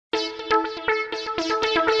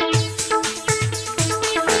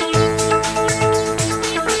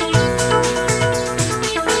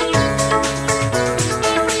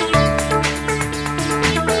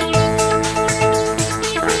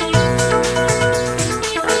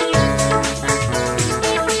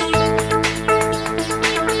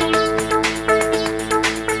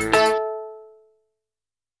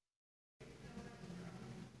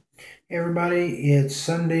everybody. It's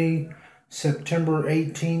Sunday, September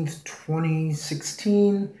 18th,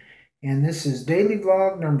 2016, and this is daily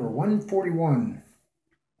vlog number 141.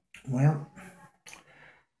 Well,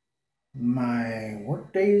 my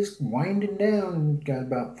work day's winding down. Got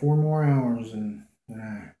about 4 more hours, and then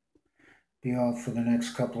I'll be off for the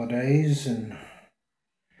next couple of days, and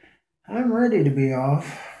I'm ready to be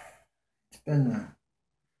off. It's been a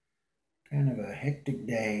kind of a hectic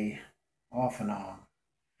day, off and on.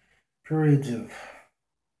 Periods of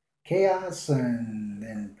chaos and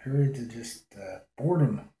then periods of just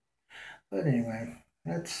boredom. But anyway,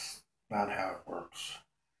 that's about how it works.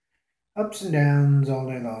 Ups and downs all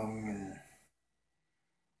day long, and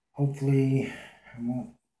hopefully it won't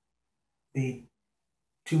be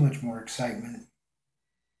too much more excitement.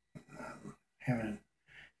 Having a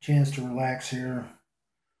chance to relax here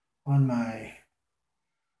on my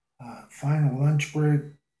final lunch break,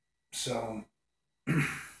 so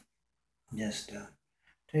just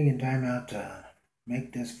taking time out to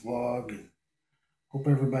make this vlog, and hope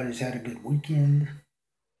everybody's had a good weekend.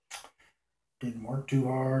 Didn't work too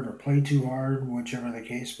hard or play too hard, whichever the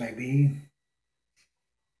case may be.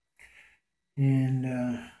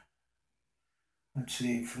 And let's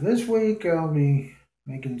see, for this week I'll be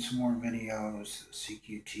making some more videos,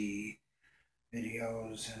 CQT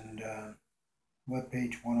videos, and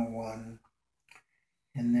webpage 101.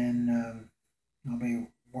 And then I'll be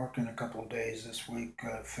working a couple of days this week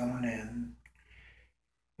filling in.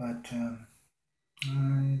 But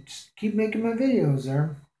just keep making my videos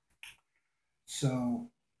there. So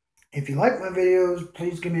if you like my videos,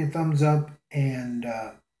 please give me a thumbs up, and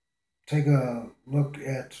take a look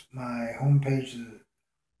at my homepage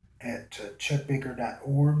at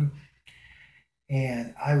chetbaker.org.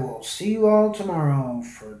 And I will see you all tomorrow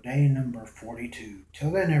for day number 42.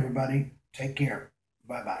 Till then, everybody, take care.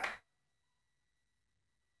 Bye-bye.